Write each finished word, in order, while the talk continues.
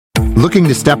Looking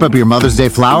to step up your Mother's Day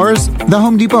flowers? The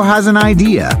Home Depot has an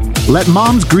idea. Let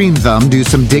Mom's Green Thumb do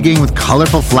some digging with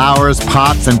colorful flowers,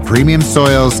 pots, and premium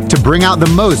soils to bring out the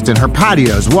most in her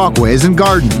patios, walkways, and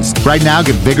gardens. Right now,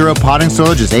 get Vigoro potting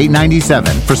soil just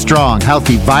 $8.97 for strong,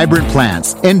 healthy, vibrant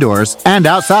plants, indoors and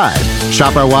outside.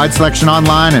 Shop our wide selection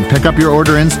online and pick up your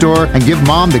order in-store and give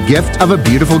Mom the gift of a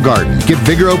beautiful garden. Get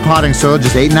Vigoro potting soil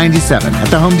just $8.97 at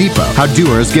the Home Depot. How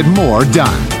doers get more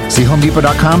done. See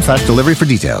homedepot.com/delivery for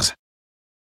details.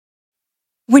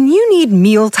 When you need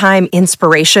mealtime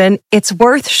inspiration, it's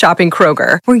worth shopping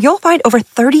Kroger, where you'll find over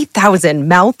 30,000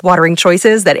 mouth-watering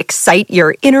choices that excite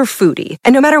your inner foodie.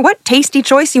 And no matter what tasty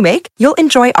choice you make, you'll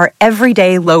enjoy our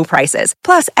everyday low prices,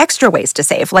 plus extra ways to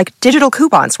save, like digital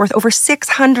coupons worth over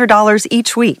 $600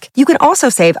 each week. You can also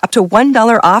save up to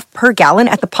 $1 off per gallon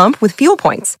at the pump with fuel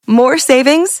points. More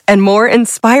savings and more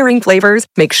inspiring flavors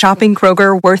make shopping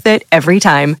Kroger worth it every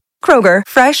time. Kroger,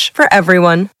 fresh for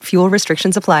everyone. Fuel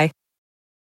restrictions apply.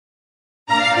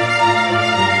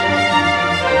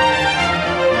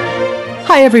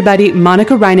 Hi everybody,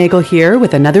 Monica Reinagel here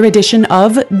with another edition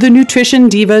of the Nutrition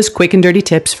Divas Quick and Dirty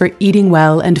Tips for Eating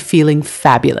Well and Feeling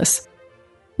Fabulous.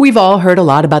 We've all heard a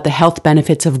lot about the health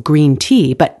benefits of green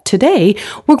tea, but today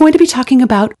we're going to be talking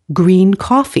about green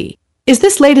coffee. Is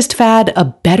this latest fad a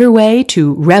better way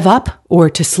to rev up or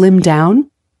to slim down?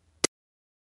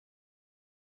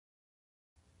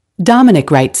 Dominic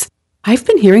writes, I've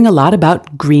been hearing a lot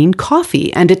about green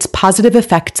coffee and its positive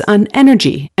effects on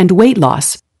energy and weight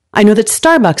loss. I know that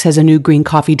Starbucks has a new green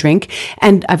coffee drink,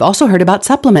 and I've also heard about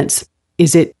supplements.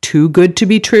 Is it too good to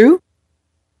be true?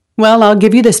 Well, I'll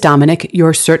give you this, Dominic.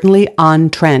 You're certainly on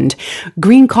trend.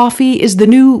 Green coffee is the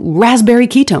new raspberry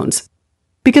ketones.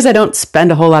 Because I don't spend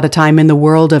a whole lot of time in the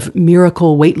world of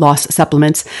miracle weight loss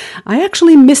supplements, I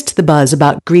actually missed the buzz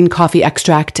about green coffee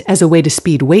extract as a way to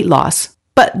speed weight loss.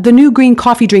 But the new green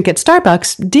coffee drink at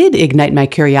Starbucks did ignite my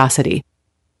curiosity.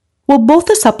 Well, both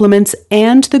the supplements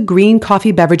and the green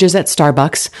coffee beverages at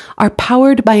Starbucks are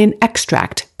powered by an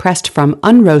extract pressed from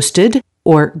unroasted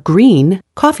or green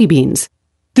coffee beans.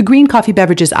 The green coffee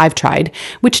beverages I've tried,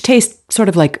 which taste sort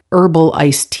of like herbal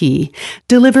iced tea,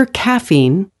 deliver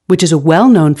caffeine, which is a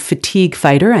well-known fatigue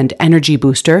fighter and energy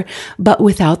booster, but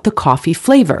without the coffee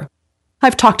flavor.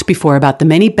 I've talked before about the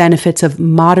many benefits of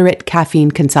moderate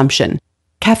caffeine consumption.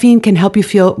 Caffeine can help you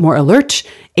feel more alert,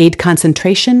 aid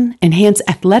concentration, enhance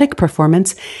athletic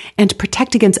performance, and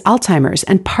protect against Alzheimer's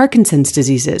and Parkinson's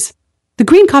diseases. The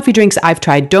green coffee drinks I've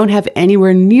tried don't have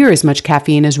anywhere near as much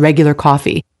caffeine as regular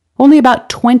coffee, only about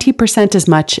 20% as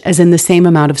much as in the same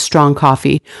amount of strong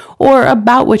coffee, or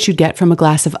about what you'd get from a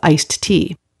glass of iced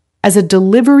tea. As a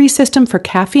delivery system for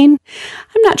caffeine,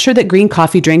 I'm not sure that green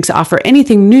coffee drinks offer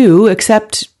anything new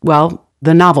except, well,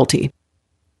 the novelty.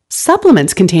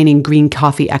 Supplements containing green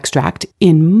coffee extract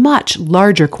in much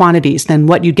larger quantities than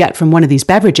what you'd get from one of these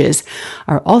beverages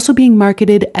are also being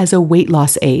marketed as a weight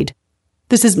loss aid.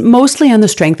 This is mostly on the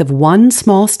strength of one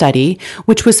small study,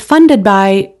 which was funded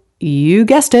by, you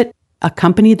guessed it, a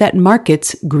company that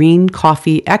markets green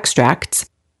coffee extracts.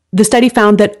 The study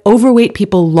found that overweight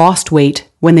people lost weight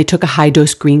when they took a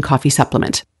high-dose green coffee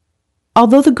supplement.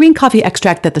 Although the green coffee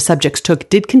extract that the subjects took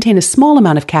did contain a small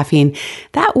amount of caffeine,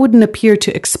 that wouldn't appear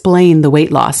to explain the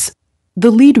weight loss.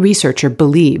 The lead researcher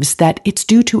believes that it's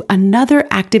due to another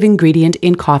active ingredient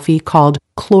in coffee called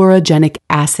chlorogenic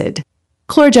acid.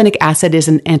 Chlorogenic acid is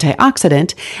an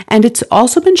antioxidant, and it's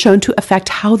also been shown to affect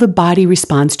how the body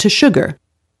responds to sugar.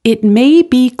 It may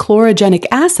be chlorogenic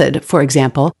acid, for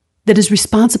example, that is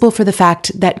responsible for the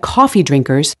fact that coffee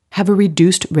drinkers have a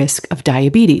reduced risk of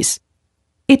diabetes.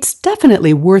 It's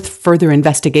definitely worth further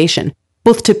investigation,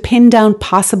 both to pin down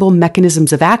possible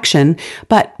mechanisms of action,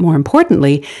 but more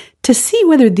importantly, to see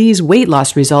whether these weight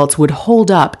loss results would hold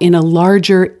up in a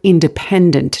larger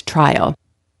independent trial.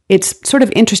 It's sort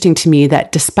of interesting to me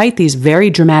that despite these very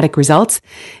dramatic results,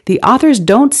 the authors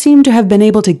don't seem to have been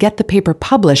able to get the paper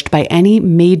published by any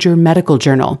major medical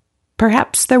journal.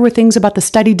 Perhaps there were things about the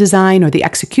study design or the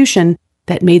execution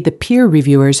that made the peer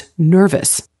reviewers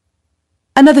nervous.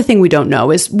 Another thing we don't know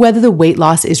is whether the weight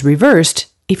loss is reversed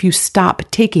if you stop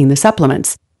taking the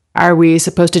supplements. Are we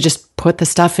supposed to just put the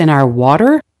stuff in our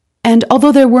water? And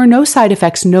although there were no side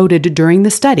effects noted during the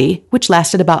study, which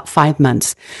lasted about 5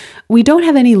 months, we don't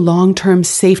have any long-term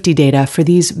safety data for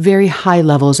these very high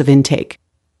levels of intake.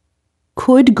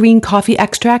 Could green coffee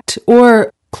extract or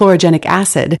chlorogenic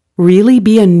acid really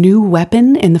be a new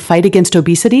weapon in the fight against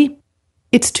obesity?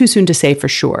 It's too soon to say for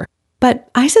sure.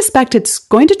 But I suspect it's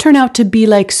going to turn out to be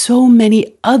like so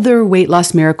many other weight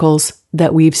loss miracles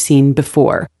that we've seen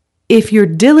before. If you're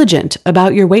diligent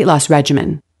about your weight loss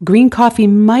regimen, green coffee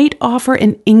might offer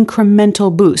an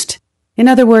incremental boost, In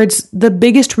other words, the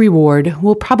biggest reward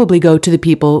will probably go to the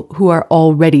people who are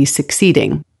already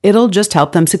succeeding. It'll just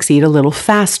help them succeed a little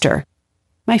faster.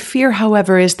 My fear,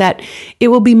 however, is that it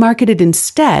will be marketed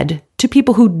instead to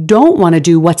people who don't want to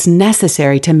do what's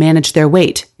necessary to manage their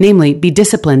weight, namely be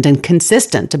disciplined and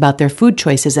consistent about their food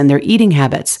choices and their eating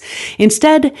habits.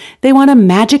 Instead, they want a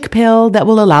magic pill that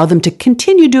will allow them to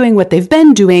continue doing what they've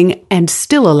been doing and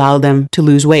still allow them to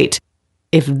lose weight.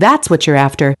 If that's what you're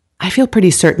after, I feel pretty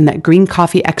certain that green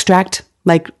coffee extract,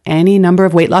 like any number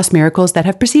of weight loss miracles that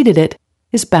have preceded it,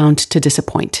 is bound to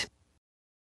disappoint.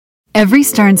 Every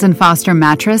Stearns & Foster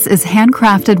mattress is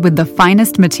handcrafted with the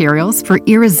finest materials for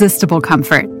irresistible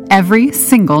comfort every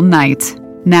single night.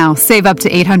 Now, save up to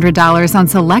 $800 on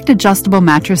select adjustable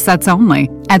mattress sets only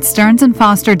at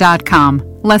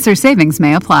stearnsandfoster.com. Lesser savings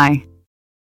may apply.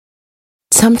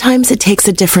 Sometimes it takes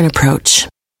a different approach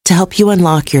to help you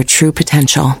unlock your true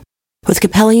potential. With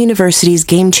Capella University's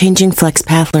game-changing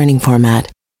FlexPath learning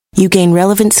format, you gain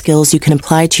relevant skills you can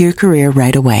apply to your career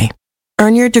right away.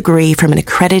 Earn your degree from an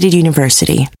accredited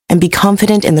university and be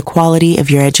confident in the quality of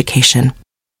your education.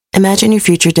 Imagine your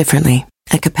future differently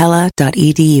at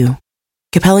capella.edu.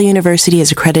 Capella University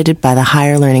is accredited by the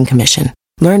Higher Learning Commission.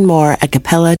 Learn more at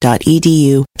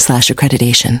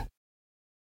capella.edu/accreditation.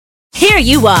 Here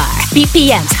you are,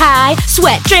 BPMs high,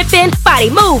 sweat dripping, body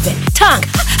moving, tongue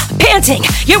panting.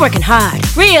 You're working hard,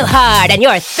 real hard, and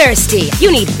you're thirsty.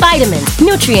 You need vitamins,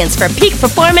 nutrients for peak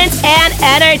performance and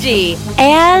energy.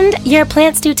 And your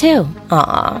plants do too.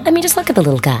 Aw, I mean, just look at the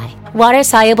little guy.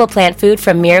 Water-soluble plant food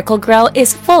from Miracle Grow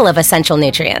is full of essential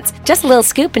nutrients. Just a little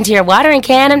scoop into your watering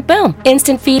can and boom,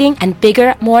 instant feeding and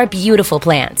bigger, more beautiful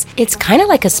plants. It's kind of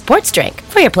like a sports drink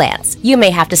for your plants. You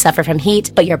may have to suffer from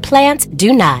heat, but your plants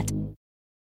do not.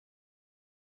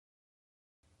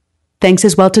 Thanks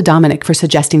as well to Dominic for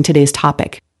suggesting today's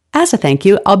topic. As a thank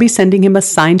you, I'll be sending him a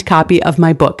signed copy of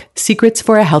my book, Secrets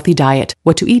for a Healthy Diet: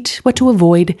 What to Eat, What to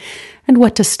Avoid, and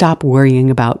What to Stop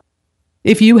Worrying About.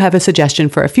 If you have a suggestion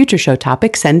for a future show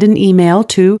topic, send an email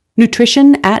to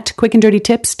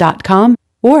nutrition@quickanddirtytips.com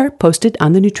or post it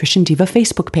on the Nutrition Diva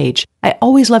Facebook page. I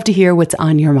always love to hear what's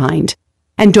on your mind.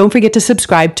 And don't forget to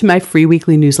subscribe to my free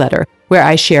weekly newsletter, where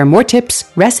I share more tips,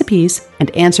 recipes, and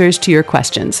answers to your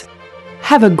questions.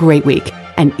 Have a great week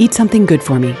and eat something good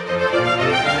for me.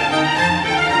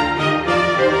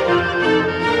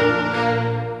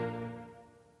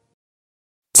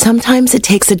 Sometimes it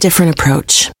takes a different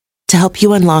approach to help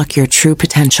you unlock your true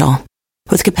potential.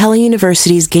 With Capella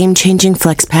University's game-changing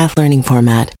FlexPath learning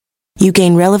format, you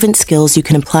gain relevant skills you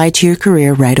can apply to your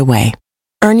career right away.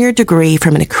 Earn your degree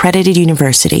from an accredited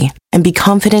university and be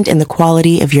confident in the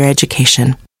quality of your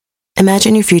education.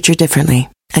 Imagine your future differently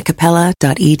at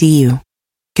capella.edu.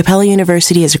 Capella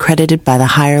University is accredited by the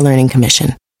Higher Learning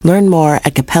Commission. Learn more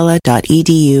at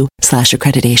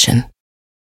capella.edu/accreditation.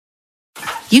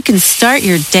 You can start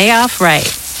your day off right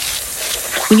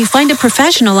when you find a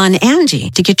professional on Angie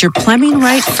to get your plumbing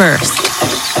right first.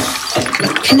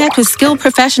 Connect with skilled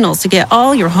professionals to get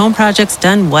all your home projects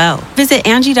done well. Visit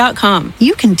Angie.com.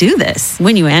 You can do this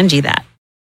when you Angie that.